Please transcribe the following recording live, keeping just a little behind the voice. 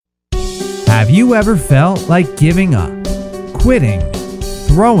Have you ever felt like giving up, quitting,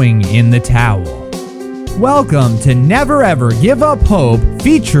 throwing in the towel? Welcome to Never Ever Give Up Hope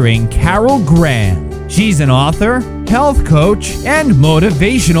featuring Carol Graham. She's an author, health coach, and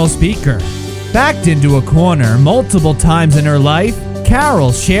motivational speaker. Backed into a corner multiple times in her life,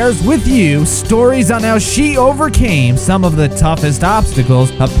 Carol shares with you stories on how she overcame some of the toughest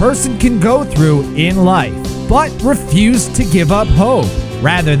obstacles a person can go through in life, but refused to give up hope.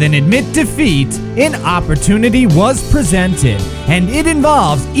 Rather than admit defeat, an opportunity was presented, and it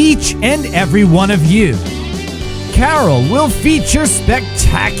involves each and every one of you. Carol will feature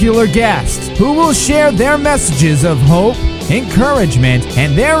spectacular guests who will share their messages of hope, encouragement,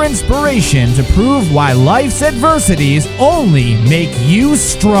 and their inspiration to prove why life's adversities only make you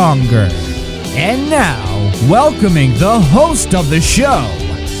stronger. And now, welcoming the host of the show,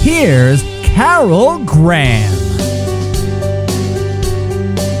 here's Carol Graham.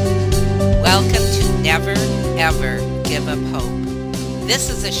 Welcome to Never Ever Give Up Hope. This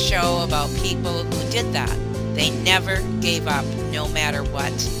is a show about people who did that. They never gave up, no matter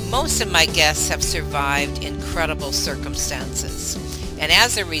what. Most of my guests have survived incredible circumstances, and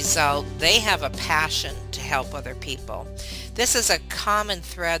as a result, they have a passion to help other people. This is a common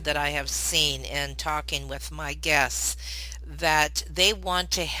thread that I have seen in talking with my guests, that they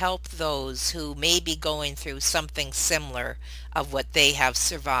want to help those who may be going through something similar of what they have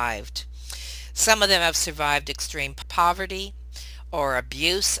survived. Some of them have survived extreme poverty or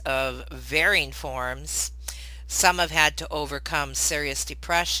abuse of varying forms. Some have had to overcome serious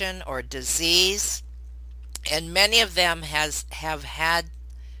depression or disease, and many of them have had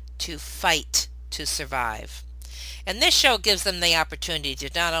to fight to survive. And this show gives them the opportunity to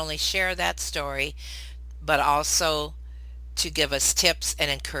not only share that story, but also to give us tips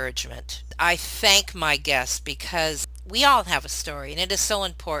and encouragement. I thank my guests because we all have a story, and it is so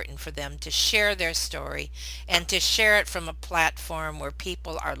important for them to share their story and to share it from a platform where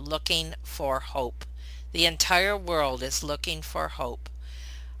people are looking for hope. The entire world is looking for hope.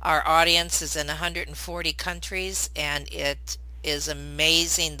 Our audience is in 140 countries, and it is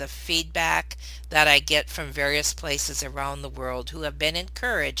amazing the feedback that I get from various places around the world who have been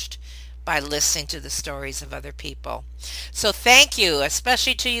encouraged by listening to the stories of other people. So thank you,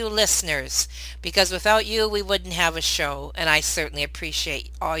 especially to you listeners, because without you we wouldn't have a show, and I certainly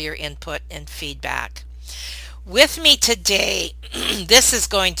appreciate all your input and feedback. With me today, this is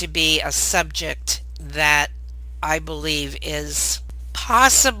going to be a subject that I believe is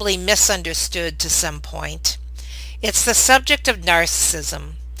possibly misunderstood to some point. It's the subject of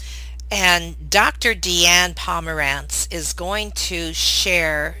narcissism. And Dr. Deanne Pomerantz is going to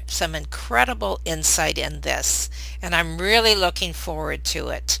share some incredible insight in this, and I'm really looking forward to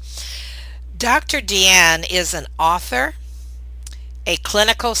it. Dr. Deanne is an author, a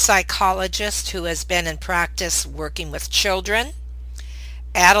clinical psychologist who has been in practice working with children,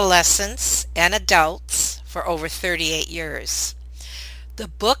 adolescents, and adults for over 38 years. The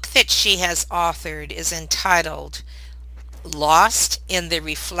book that she has authored is entitled Lost in the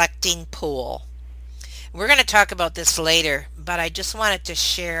Reflecting Pool. We're going to talk about this later, but I just wanted to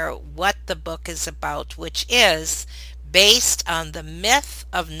share what the book is about, which is based on the myth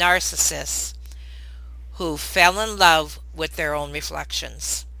of narcissists who fell in love with their own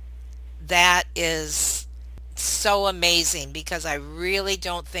reflections. That is so amazing, because I really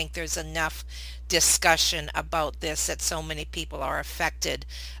don't think there's enough discussion about this, that so many people are affected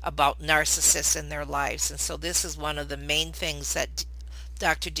about narcissists in their lives. And so this is one of the main things that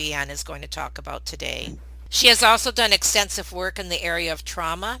Dr. Deanne is going to talk about today. She has also done extensive work in the area of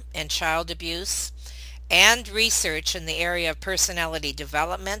trauma and child abuse, and research in the area of personality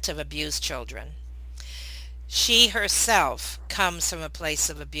development of abused children. She herself comes from a place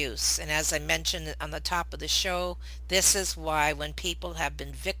of abuse, and as I mentioned on the top of the show, this is why when people have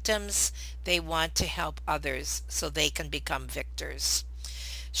been victims, they want to help others so they can become victors.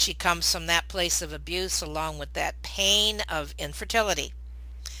 She comes from that place of abuse, along with that pain of infertility,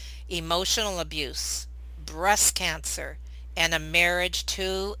 emotional abuse, breast cancer, and a marriage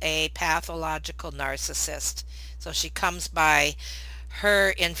to a pathological narcissist. So she comes by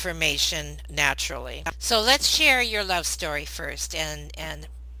her information naturally. So let's share your love story first. And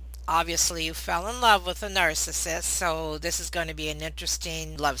obviously you fell in love with a narcissist, so this is going to be an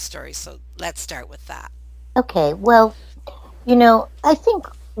interesting love story. So let's start with that. Okay, well, I think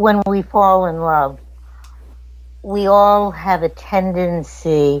when we fall in love, we all have a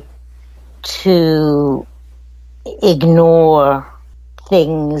tendency to ignore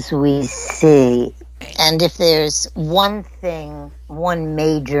things we see. And if there's one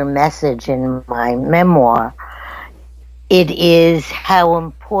major message in my memoir, it is how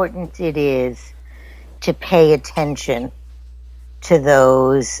important it is to pay attention to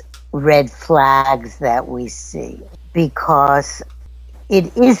those red flags that we see, because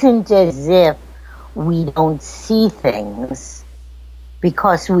it isn't as if we don't see things,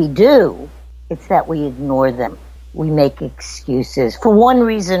 because we do. It's that we ignore them. We make excuses for one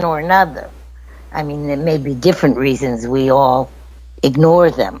reason or another. I mean, there may be different reasons we all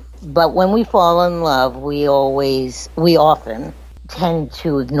ignore them. But when we fall in love, we often tend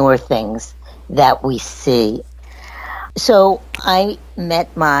to ignore things that we see. So I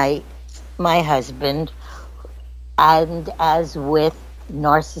met my husband, and as with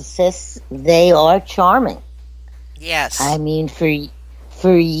narcissists, they are charming. Yes. I mean,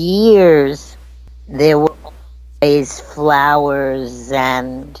 for years, there were always flowers,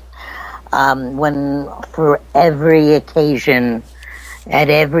 and for every occasion,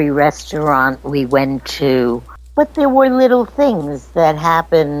 at every restaurant we went to. But there were little things that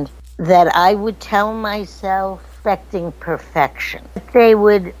happened that I would tell myself expecting perfection.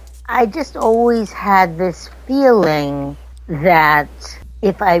 I just always had this feeling that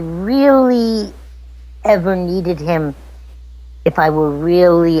if I really ever needed him, if I were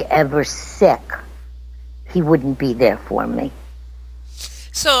really ever sick, he wouldn't be there for me.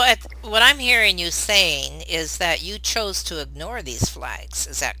 So what I'm hearing you saying is that you chose to ignore these flags.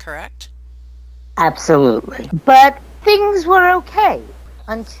 Is that correct? Absolutely. But things were okay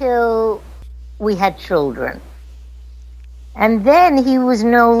until we had children. And then he was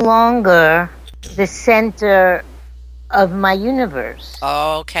no longer the center of my universe.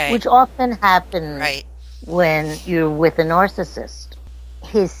 Okay. Which often happens right. when you're with a narcissist.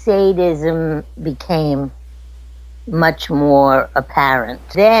 His sadism became much more apparent.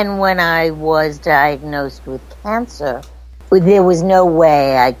 Then when I was diagnosed with cancer, there was no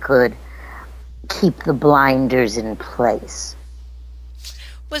way I could keep the blinders in place.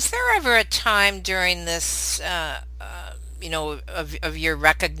 Was there ever a time during this, of your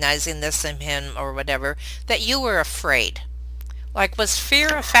recognizing this in him or whatever, that you were afraid? Like, was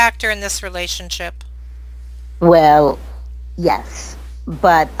fear a factor in this relationship? Well, yes,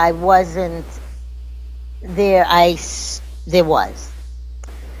 but I wasn't there. There was,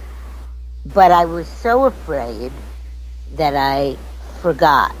 but I was so afraid that I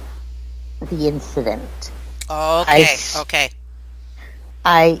forgot the incident. Okay.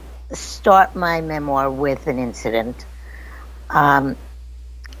 I start my memoir with an incident.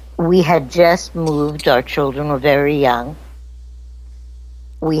 We had just moved. Our children were very young.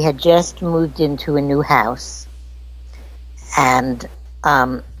 We had just moved into a new house, and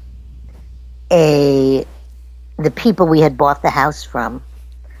the people we had bought the house from,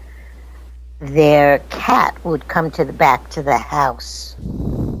 their cat would come back to the house,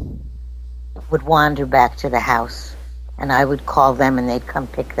 would wander back to the house, and I would call them and they'd come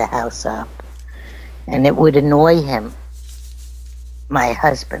pick the house up. And it would annoy him, my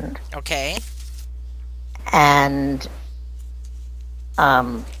husband. Okay. And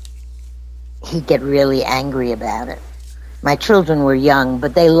he'd get really angry about it. My children were young,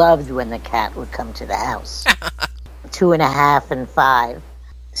 but they loved when the cat would come to the house. 2.5 and 5.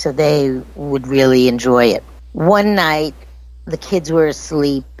 So they would really enjoy it. One night, the kids were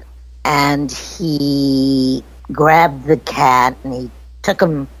asleep, and he grabbed the cat, and he took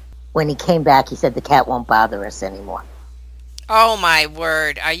him. When he came back, he said, "The cat won't bother us anymore." Oh, my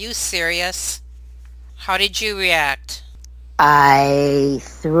word. Are you serious? How did you react? I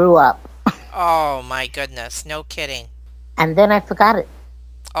threw up. Oh, my goodness. No kidding. And then I forgot it.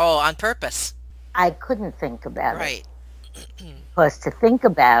 Oh, on purpose. I couldn't think about it. Right. Because to think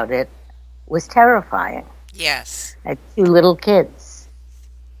about it was terrifying. Yes. I had 2 little kids.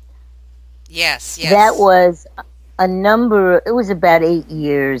 Yes. That was it was about 8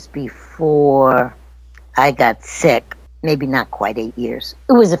 years before I got sick. Maybe not quite 8 years.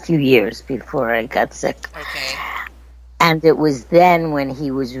 It was a few years before I got sick. Okay. And it was then when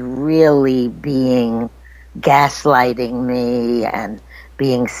he was really gaslighting me and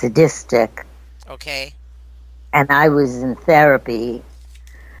being sadistic. Okay. And I was in therapy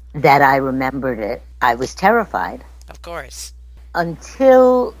that I remembered it. I was terrified. Of course.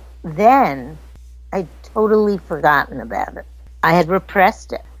 Until then, I'd totally forgotten about it. I had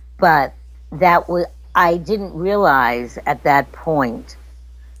repressed it. But I didn't realize at that point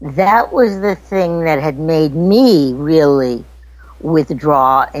that was the thing that had made me really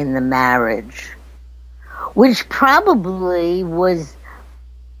withdraw in the marriage, which probably was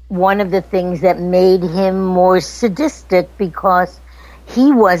one of the things that made him more sadistic, because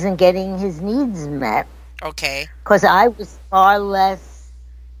he wasn't getting his needs met. Okay. Because I was far less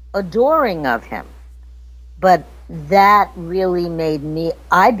adoring of him. But that really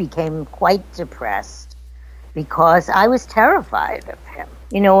I became quite depressed because I was terrified of him.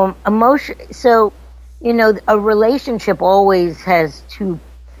 So, a relationship always has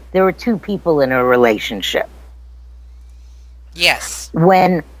there are two people in a relationship. Yes.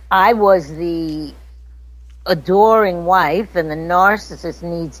 When I was the adoring wife and the narcissist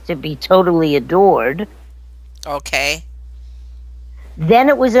needs to be totally adored, okay, then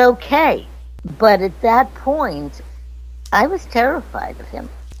it was okay. But at that point, I was terrified of him.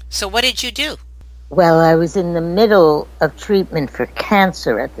 So what did you do? Well, I was in the middle of treatment for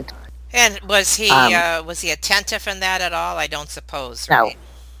cancer at the time. And was he attentive in that at all? I don't suppose, right?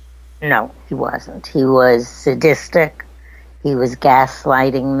 No, he wasn't. He was sadistic. He was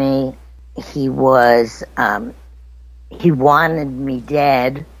gaslighting me. He wanted me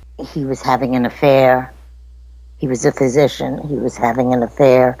dead. He was having an affair. He was a physician. He was having an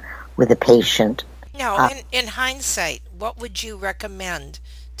affair with a patient. Now, in hindsight, what would you recommend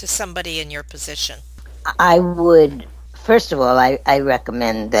to somebody in your position? I would, first of all, I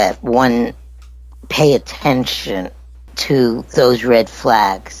recommend that one pay attention to those red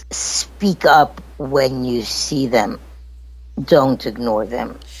flags. Speak up when you see them. Don't ignore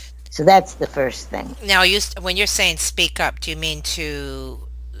them. So that's the first thing. Now, when you're saying speak up, do you mean to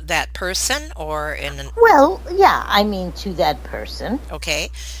that person or Well, yeah, I mean to that person. Okay.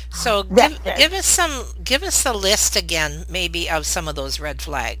 So give us a list again, maybe, of some of those red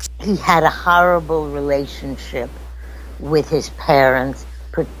flags. He had a horrible relationship with his parents,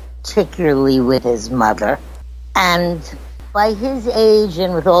 particularly with his mother. And by his age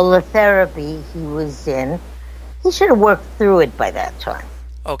and with all the therapy he was in, he should have worked through it by that time.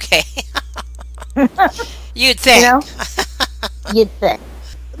 Okay. You'd think. You'd think.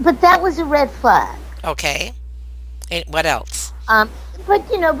 But that was a red flag. Okay. And what else?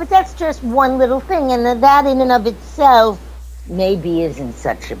 But that's just one little thing, and that in and of itself maybe isn't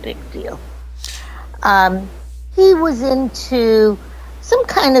such a big deal. He was into some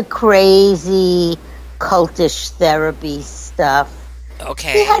kind of crazy cultish therapy stuff.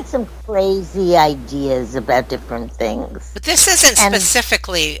 Okay. He had some crazy ideas about different things. But this isn't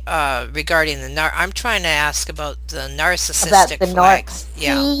specifically regarding I'm trying to ask about the narcissistic flags.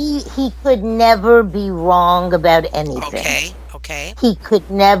 Yeah. He could never be wrong about anything. Okay. He could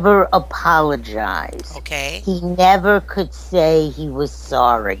never apologize. Okay. He never could say he was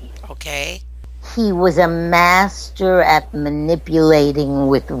sorry. Okay. He was a master at manipulating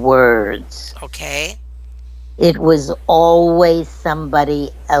with words. Okay. It was always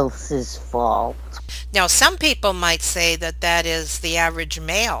somebody else's fault. Now, some people might say that is the average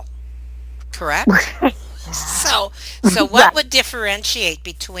male, correct? So what would differentiate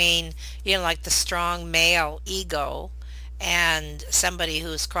between, like the strong male ego and somebody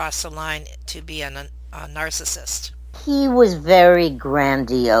who's crossed the line to be a narcissist? He was very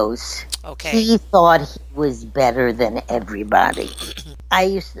grandiose. Okay. He thought he was better than everybody.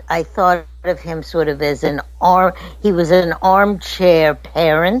 I thought of him sort of as he was an armchair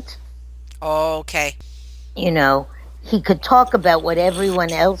parent. Okay. He could talk about what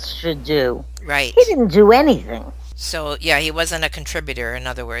everyone else should do. Right. He didn't do anything. So, yeah, he wasn't a contributor, in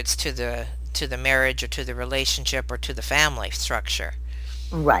other words, to the marriage or to the relationship or to the family structure.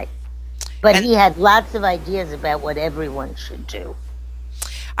 Right. But he had lots of ideas about what everyone should do.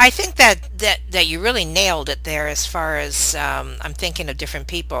 I think that you really nailed it there as far as I'm thinking of different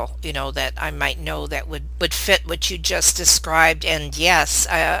people, that I might know that would fit what you just described. And yes,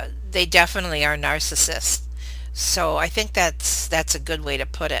 they definitely are narcissists. So I think that's a good way to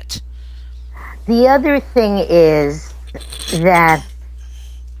put it. The other thing is that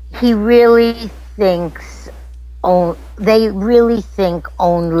he really thinks, they really think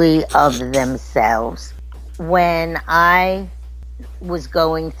only of themselves. When I was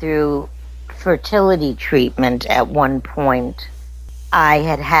going through fertility treatment at one point, I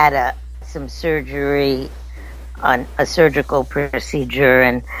had some surgery, on a surgical procedure,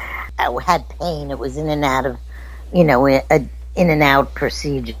 and I had pain. It was in and out of, in and out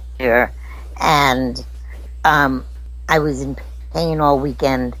procedure, and I was in pain all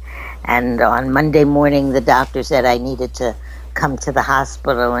weekend. And on Monday morning, the doctor said I needed to come to the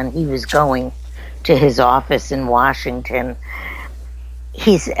hospital, and he was going to his office in Washington.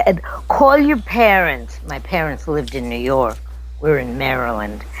 He said, call your parents. My parents lived in New York. We're in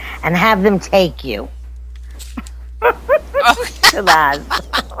Maryland. And have them take you. To the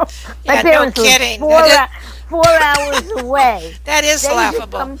hospital. My parents no kidding. lived 4 hours away. That is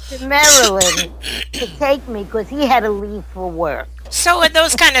laughable. They had come to Maryland to take me because he had to leave for work. So in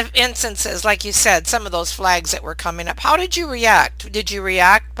those kind of instances, like you said, some of those flags that were coming up, how did you react? Did you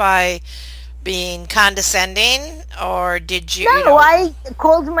react by Being condescending, or did you, No, I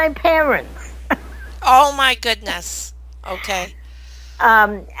called my parents. Oh my goodness. Okay.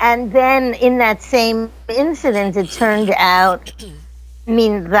 And then in that same incident, it turned out, I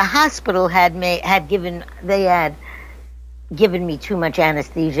mean, the hospital had given me too much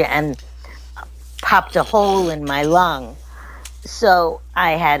anesthesia and popped a hole in my lung. So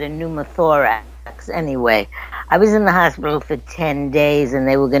I had a pneumothorax. Anyway, I was in the hospital for 10 days and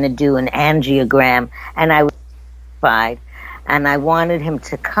they were going to do an angiogram, and I was terrified, and I wanted him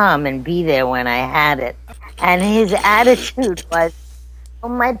to come and be there when I had it. And his attitude was,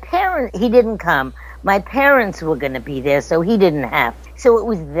 well, he didn't come. My parents were going to be there, so he didn't have. So it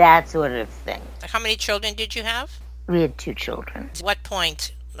was that sort of thing. How many children did you have? We had 2 children. At what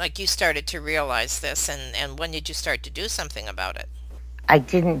point, like, you started to realize this, and when did you start to do something about it? I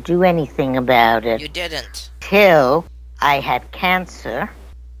didn't do anything about it. You didn't? Till I had cancer,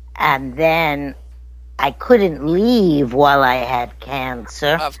 and then I couldn't leave while I had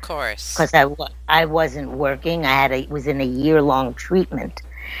cancer. Of course. Because I wasn't working. Was in a year-long treatment,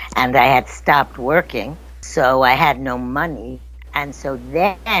 and I had stopped working, so I had no money. And so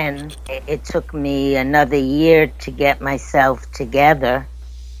then it took me another year to get myself together,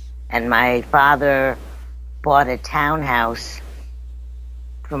 and my father bought a townhouse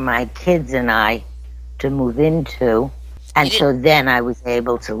for my kids and I to move into, and so then I was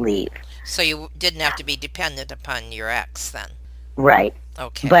able to leave. So you didn't have to be dependent upon your ex then? Right.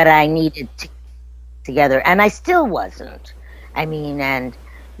 Okay. But I needed to get together, and I still wasn't. I mean, and,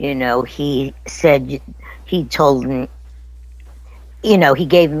 he told me, he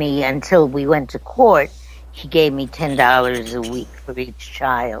gave me, until we went to court, he gave me $10 a week for each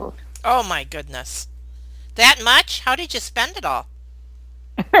child. Oh my goodness. That much? How did you spend it all?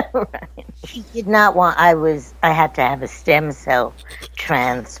 Right. He did not want, I had to have a stem cell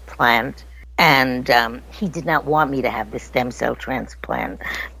transplant, and he did not want me to have the stem cell transplant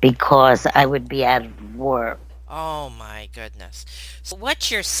because I would be out of work. Oh my goodness. So what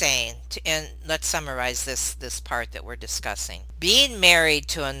you're saying, and let's summarize this part that we're discussing. Being married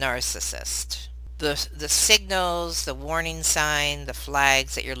to a narcissist, the signals, the warning sign, the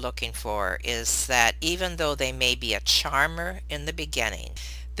flags that you're looking for is that even though they may be a charmer in the beginning,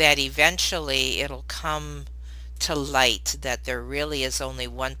 that eventually it'll come to light that there really is only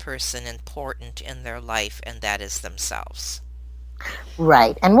one person important in their life, and that is themselves.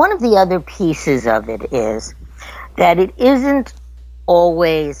 Right. And one of the other pieces of it is that it isn't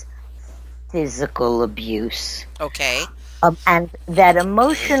always physical abuse. Okay. And that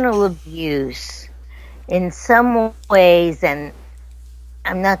emotional abuse, in some ways, and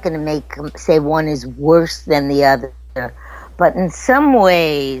I'm not going to say one is worse than the other, but in some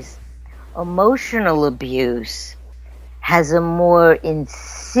ways, emotional abuse has a more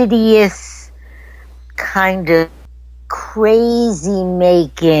insidious, kind of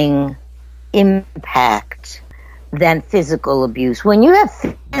crazy-making impact than physical abuse. When you have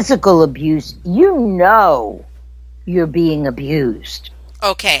physical abuse, you're being abused.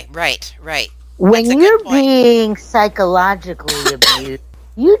 Okay, right. When you're being psychologically abused,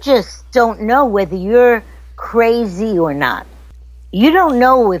 you just don't know whether you're crazy or not. You don't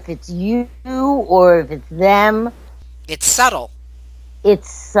know if it's you or if it's them. It's subtle. It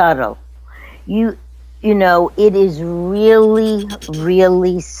is really,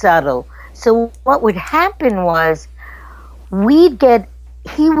 really subtle. So what would happen was he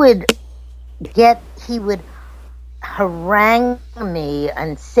would harangue me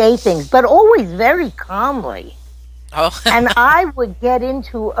and say things, but always very calmly. Oh. And I would get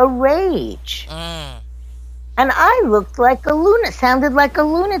into a rage. And I sounded like a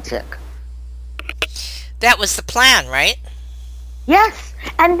lunatic. That was the plan, right? Yes.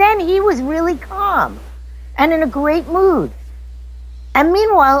 And then he was really calm and in a great mood. And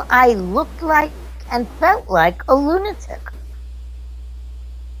meanwhile, I looked like and felt like a lunatic.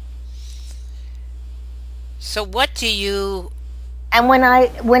 So what do you... And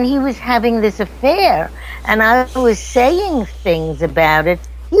when he was having this affair and I was saying things about it,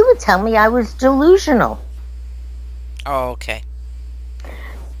 he would tell me I was delusional. Oh, okay.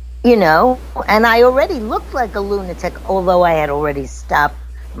 And I already looked like a lunatic, although I had already stopped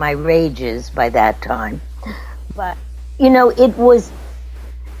my rages by that time. But, it was,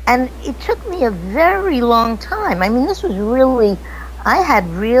 and it took me a very long time. I mean, this was really, I had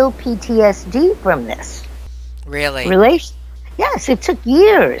real PTSD from this. Really? Yes, it took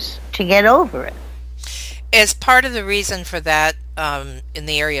years to get over it. Is part of the reason for that in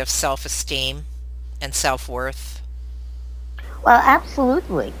the area of self-esteem and self-worth? Well,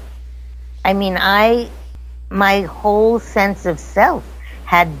 absolutely. I mean, my whole sense of self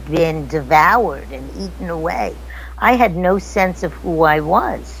had been devoured and eaten away. I had no sense of who I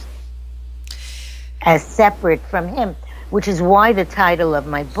was as separate from him, which is why the title of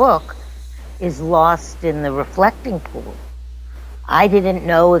my book is Lost in the Reflecting Pool. I didn't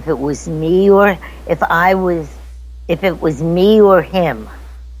know if it was me or if it was me or him.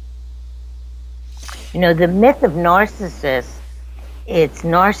 The myth of Narcissus, it's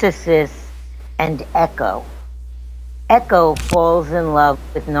Narcissus and Echo. Echo falls in love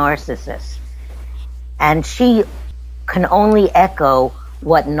with Narcissus, and she can only echo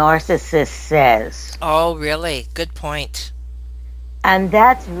what Narcissus says. Oh, really? Good point. And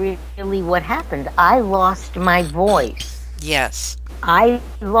that's really what happened. I lost my voice. Yes. I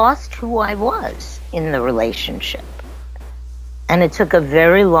lost who I was in the relationship. And it took a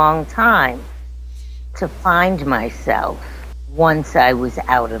very long time to find myself once I was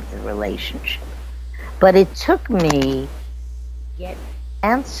out of the relationship. But it took me to get an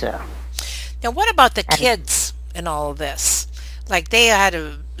answer. Now, what about the kids in all of this? Like, they had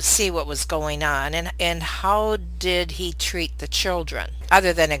to see what was going on. And how did he treat the children,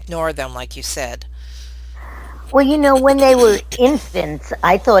 other than ignore them, like you said? Well, when they were infants,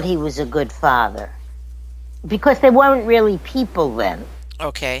 I thought he was a good father. Because they weren't really people then.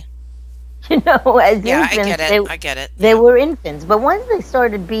 Okay. As infants, I get it. They were infants. But once they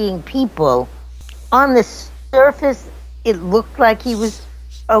started being people, on the surface, it looked like he was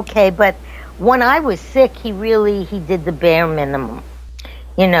okay. But when I was sick, he did the bare minimum.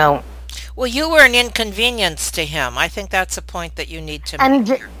 Well, you were an inconvenience to him. I think that's a point that you need to make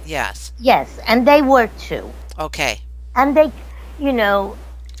here. Yes. Yes, and they were too. Okay. And they,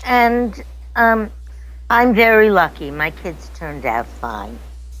 I'm very lucky. My kids turned out fine.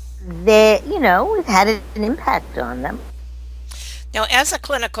 It had an impact on them. Now, as a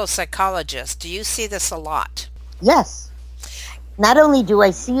clinical psychologist, do you see this a lot? Yes. Not only do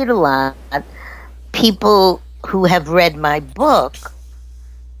I see it a lot, people who have read my book,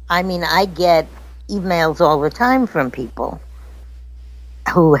 I get emails all the time from people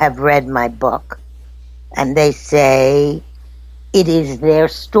who have read my book, and they say it is their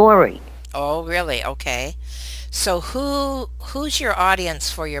story. Oh, really? Okay. So who's your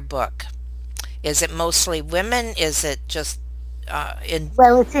audience for your book? Is it mostly women? Is it just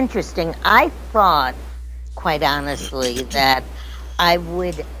Well, it's interesting. I thought, quite honestly, that I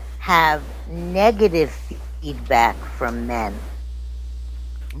would have negative feedback from men.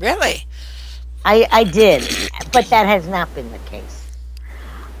 Really? I did, but that has not been the case.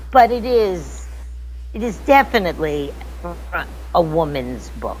 But it is definitely a woman's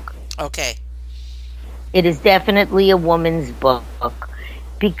book. Okay. It is definitely a woman's book,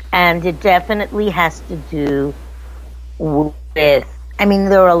 and it definitely has to do with, there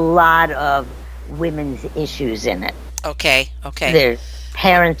are a lot of women's issues in it. Okay. There's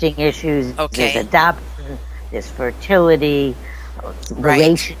parenting issues, okay. There's adoption, there's fertility,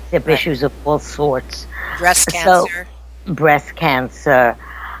 relationship issues of all sorts. Breast cancer. Breast cancer.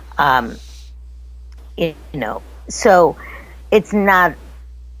 So it's not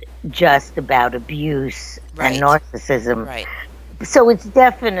just about abuse and narcissism. Right. So it's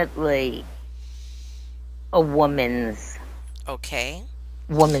definitely a woman's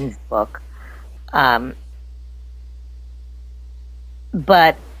book.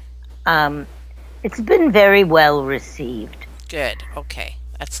 But it's been very well received. Good. Okay.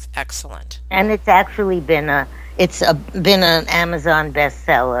 That's excellent. And it's actually been an Amazon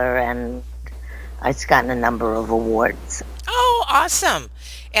bestseller, and it's gotten a number of awards. Oh, awesome.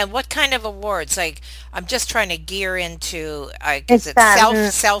 And what kind of awards? Like, I'm just trying to gear into, is it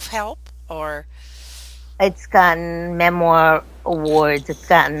self-help or? It's gotten memoir awards. It's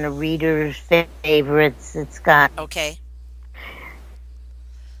gotten the reader's favorites. It got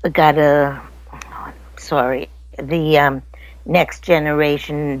the Next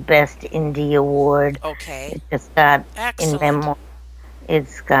Generation Best Indie Award. Okay. It just got excellent. In memoir.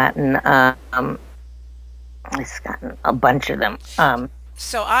 It's gotten a bunch of them.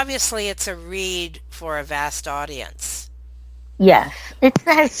 So obviously it's a read for a vast audience. Yes. It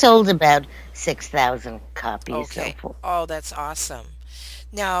has sold about 6,000 copies. Okay. Oh, that's awesome.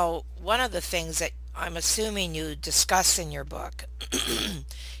 Now, one of the things that I'm assuming you discuss in your book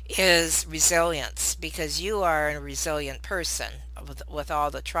is resilience, because you are a resilient person with all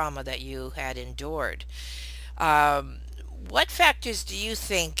the trauma that you had endured. What factors do you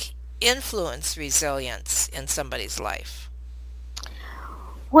think influence resilience in somebody's life?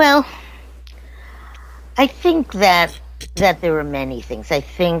 Well, I think that there are many things. I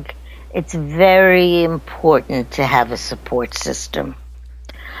think it's very important to have a support system.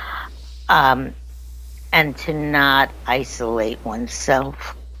 and to not isolate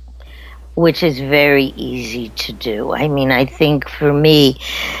oneself, which is very easy to do. I mean, I think for me,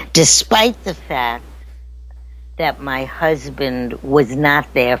 despite the fact that my husband was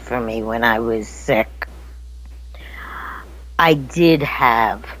not there for me when I was sick, I did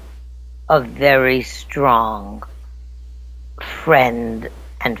have a very strong friend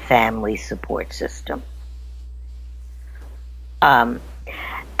and family support system.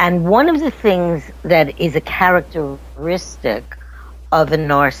 And one of the things that is a characteristic of a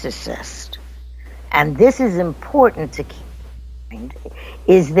narcissist, and this is important to keep in mind,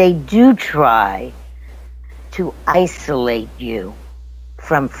 is they do try to isolate you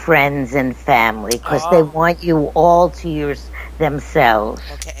from friends and family because they want you all to themselves.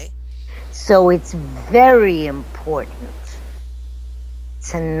 Okay. So it's very important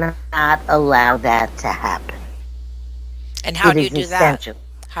to not allow that to happen. And how It do you is do essential.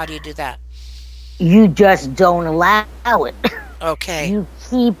 that? How do you do that? You just don't allow it. Okay. You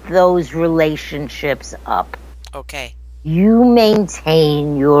keep those relationships up. Okay. You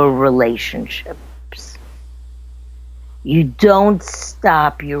maintain your relationships. You don't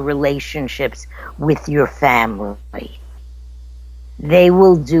stop your relationships with your family. They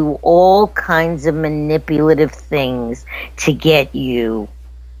will do all kinds of manipulative things to get you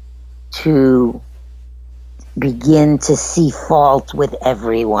to begin to see fault with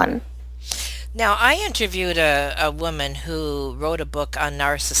everyone. Now, I interviewed a woman who wrote a book on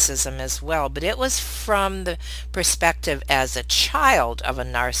narcissism as well, but it was from the perspective as a child of a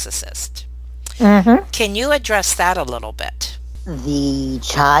narcissist. Mm-hmm. Can you address that a little bit? The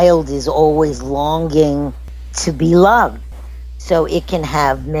child is always longing to be loved. So it can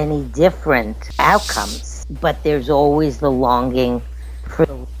have many different outcomes, but there's always the longing for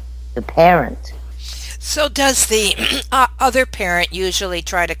the parent. So does the other parent usually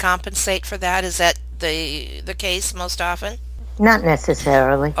try to compensate for that? Is that the case most often? Not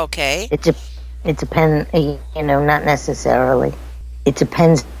necessarily. Okay. It depends, not necessarily. It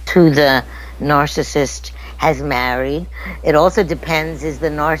depends who the narcissist has married. It also depends, is the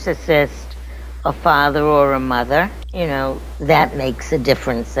narcissist a father or a mother? That makes a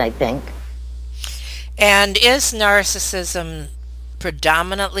difference, I think. And is narcissism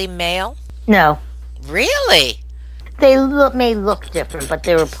predominantly male? No. Really? They may look different, but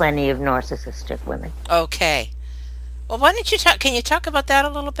there are plenty of narcissistic women. Okay. Well, why don't you can you talk about that a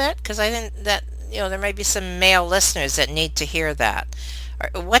little bit? Because I think that, there may be some male listeners that need to hear that.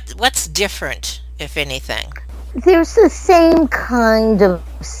 What's different, if anything? There's the same kind of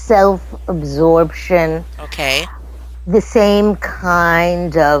self-absorption. Okay. The same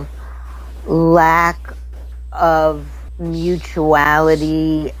kind of lack of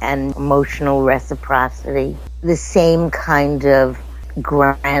mutuality and emotional reciprocity. The same kind of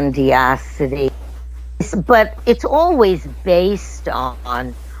grandiosity. But it's always based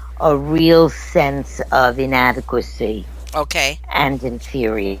on a real sense of inadequacy. Okay. And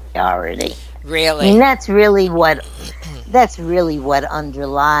inferiority. Really? I mean, that's really what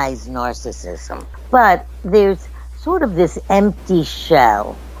underlies narcissism. But there's sort of this empty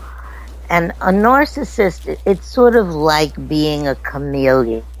shell. And a narcissist, it's sort of like being a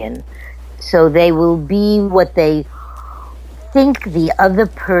chameleon. So they will be what they think the other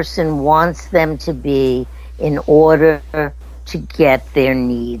person wants them to be in order to get their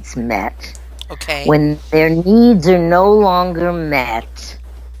needs met. Okay. When their needs are no longer met,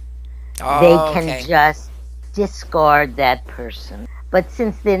 they can just discard that person. But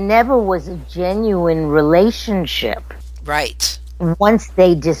since there never was a genuine relationship, right, once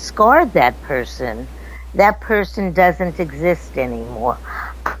they discard that person doesn't exist anymore.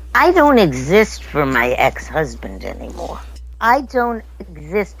 I don't exist for my ex-husband anymore. I don't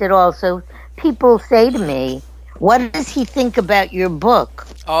exist at all. So people say to me, what does he think about your book?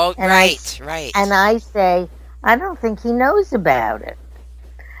 Oh, and right. And I say, I don't think he knows about it.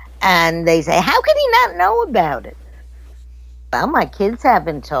 And they say, how could he not know about it? Well, my kids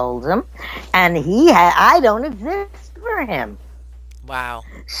haven't told him, and I don't exist for him. Wow.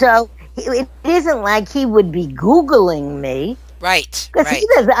 So it isn't like he would be Googling me. Right. Because he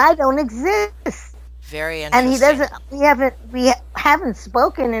does. I don't exist. Very interesting. And he doesn't. We haven't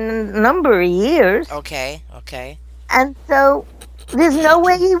spoken in a number of years. Okay. And so there's no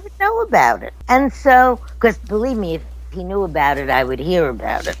way he would know about it. And so, because believe me, if he knew about it, I would hear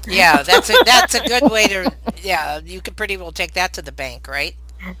about it. Yeah, that's a good way to. Yeah, you could pretty well take that to the bank, right?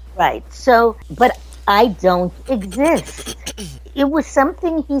 Right. So, but I don't exist. It was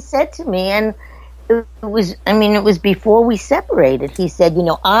something he said to me, and it was before we separated. He said,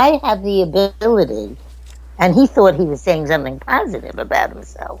 I have the ability, and he thought he was saying something positive about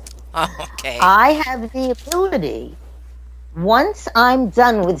himself. Oh, okay. I have the ability, once I'm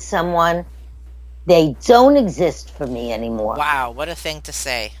done with someone, they don't exist for me anymore. Wow, what a thing to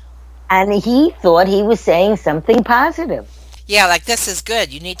say. And he thought he was saying something positive. Yeah, like this is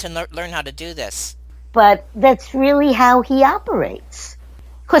good. You need to learn how to do this. But that's really how he operates.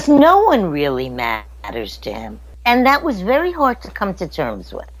 Because no one really matters to him. And that was very hard to come to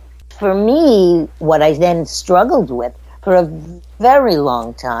terms with. For me, what I then struggled with for a very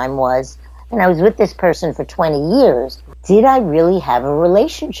long time was, and I was with this person for 20 years, did I really have a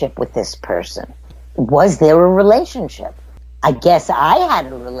relationship with this person? Was there a relationship? I guess I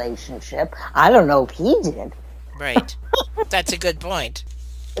had a relationship. I don't know if he did. Right. That's a good point.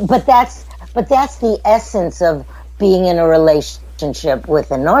 But that's the essence of being in a relationship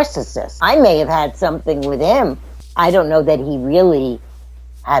with a narcissist. I may have had something with him. I don't know that he really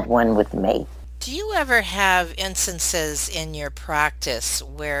had one with me. Do you ever have instances in your practice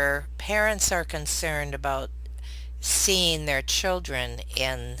where parents are concerned about seeing their children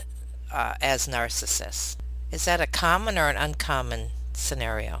in as narcissists? Is that a common or an uncommon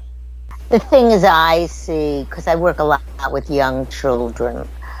scenario? The thing is, I see, because I work a lot with young children,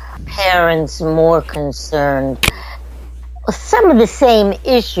 parents more concerned, some of the same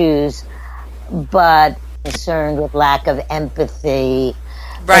issues, but concerned with lack of empathy.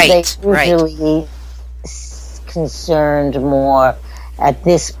 Right, They usually concerned more at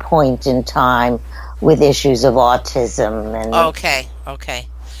this point in time with issues of autism. And Okay.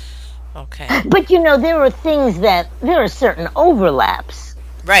 But there are certain overlaps.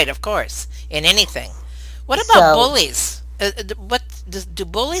 Right, of course, in anything. What about bullies? Do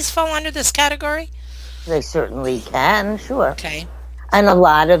bullies fall under this category? They certainly can, sure. Okay. And a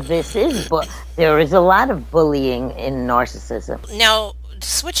lot of this there is a lot of bullying in narcissism. Now,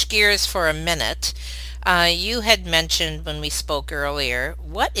 switch gears for a minute. You had mentioned when we spoke earlier,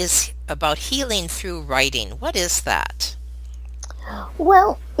 what is about healing through writing? What is that?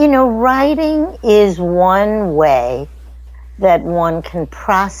 Well, writing is one way that one can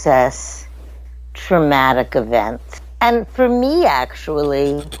process traumatic events. And for me,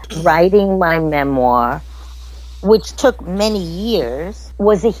 actually, writing my memoir, which took many years,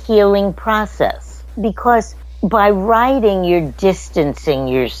 was a healing process. Because by writing, you're distancing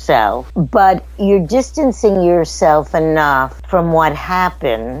yourself, but you're distancing yourself enough from what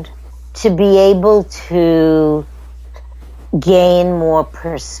happened to be able to gain more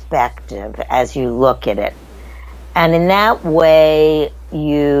perspective as you look at it. And in that way,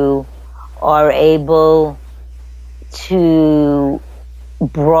 you are able to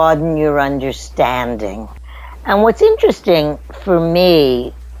broaden your understanding. And what's interesting for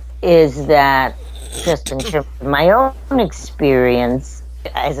me is that, just in terms of my own experience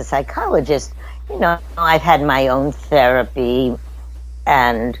as a psychologist, I've had my own therapy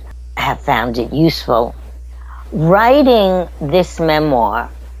and have found it useful. Writing this memoir,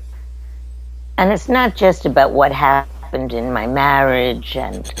 and it's not just about what happened in my marriage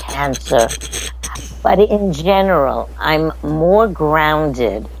and cancer, but in general, I'm more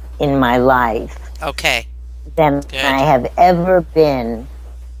grounded in my life than I have ever been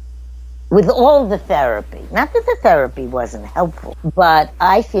with all the therapy. Not that the therapy wasn't helpful, but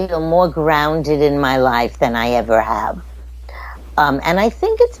I feel more grounded in my life than I ever have. And I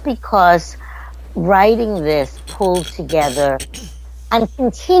think it's because writing this pulled together and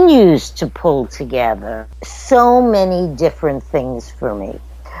continues to pull together so many different things for me.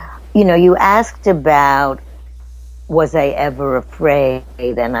 You asked about, was I ever afraid?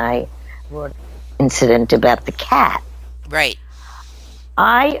 And I wrote an incident about the cat. Right.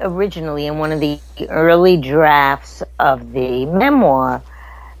 I originally, in one of the early drafts of the memoir,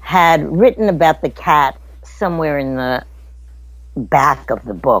 had written about the cat somewhere in the back of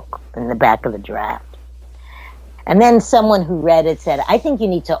the book, in the back of the draft. And then someone who read it said, I think you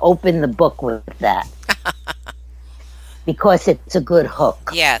need to open the book with that because it's a good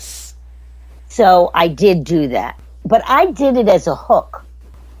hook. Yes. So I did do that. But I did it as a hook.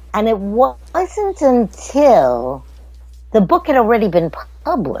 And it wasn't until the book had already been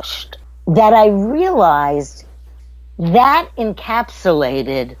published that I realized that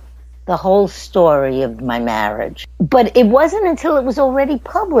encapsulated the whole story of my marriage. But it wasn't until it was already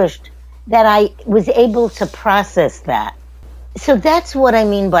published that I was able to process that. So that's what I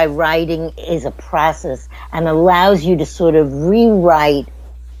mean by writing is a process and allows you to sort of rewrite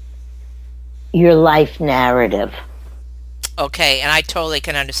your life narrative. Okay, and I totally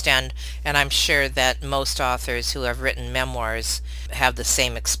can understand, and I'm sure that most authors who have written memoirs have the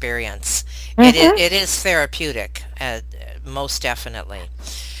same experience. Mm-hmm. It is therapeutic, most definitely.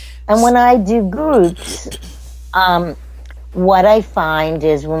 And when I do groups, what I find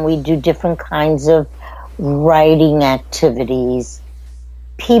is when we do different kinds of writing activities,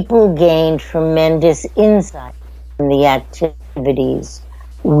 people gain tremendous insight from the activities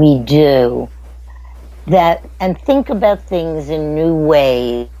we do, that and think about things in new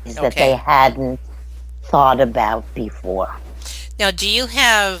ways that they hadn't thought about before. Now, do you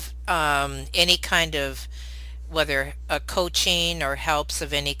have any kind of, whether a coaching or helps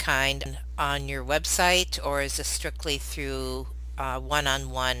of any kind on your website, or is this strictly through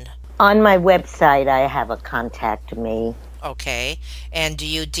one-on-one? On my website, I have a contact me. Okay. And do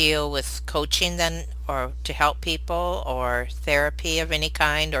you deal with coaching then, or to help people, or therapy of any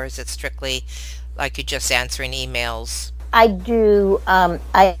kind, or is it strictly like you're just answering emails? I do.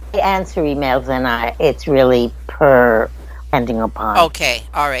 I answer emails, and it's really depending upon. Okay.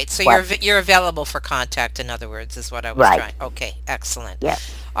 All right. So you're available for contact, in other words, is what I was trying. Okay. Excellent.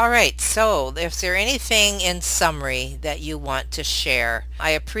 Yes. All right. So is there anything in summary that you want to share? I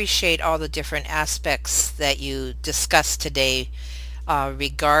appreciate all the different aspects that you discussed today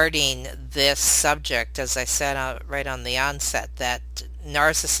regarding this subject. As I said right on the onset, that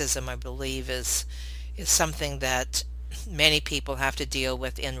narcissism, I believe, is something that many people have to deal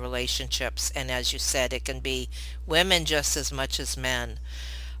with in relationships. And as you said, it can be women just as much as men.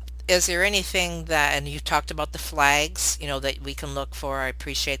 Is there anything that, and you talked about the flags, that we can look for, I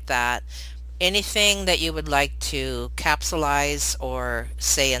appreciate that. Anything that you would like to capsulize or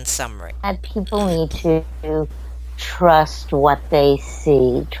say in summary? And people need to trust what they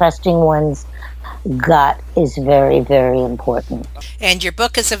see. Trusting one's gut is very, very important. And your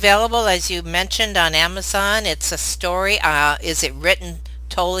book is available, as you mentioned, on Amazon. It's a story. Is it written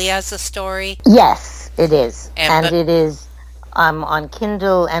totally as a story? Yes, it is. And it is on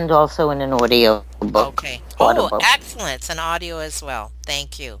Kindle and also in an audio book. Okay. Oh, excellent. It's an audio as well.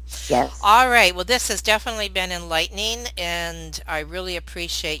 Thank you. Yes. All right. Well, this has definitely been enlightening, and I really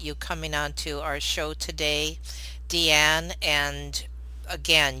appreciate you coming on to our show today, Deanne. And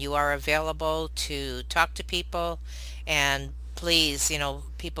again, you are available to talk to people, and please,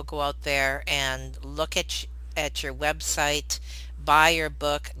 people go out there and look at your website, buy your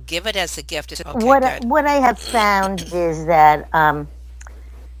book, give it as a gift. Okay, what I have found is that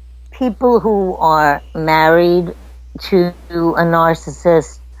people who are married to a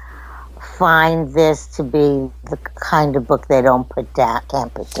narcissist find this to be the kind of book they can't put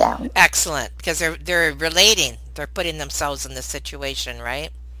down. Excellent, because they're relating. They're putting themselves in this situation,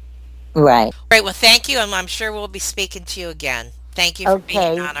 right? Right. Right. Well, thank you, and I'm sure we'll be speaking to you again. Thank you for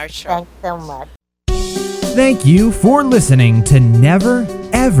being on our show. Thanks so much. Thank you for listening to Never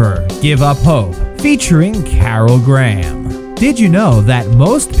Ever Give Up Hope, featuring Carol Graham. Did you know that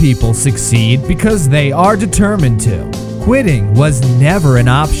most people succeed because they are determined to? Quitting was never an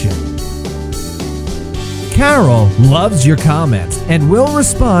option. Carol loves your comments and will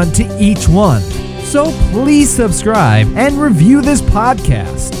respond to each one. So please subscribe and review this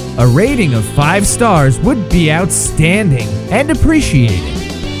podcast. A rating of 5 stars would be outstanding and appreciated.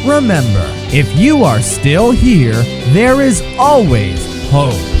 Remember, if you are still here, there is always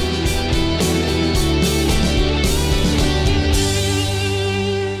hope.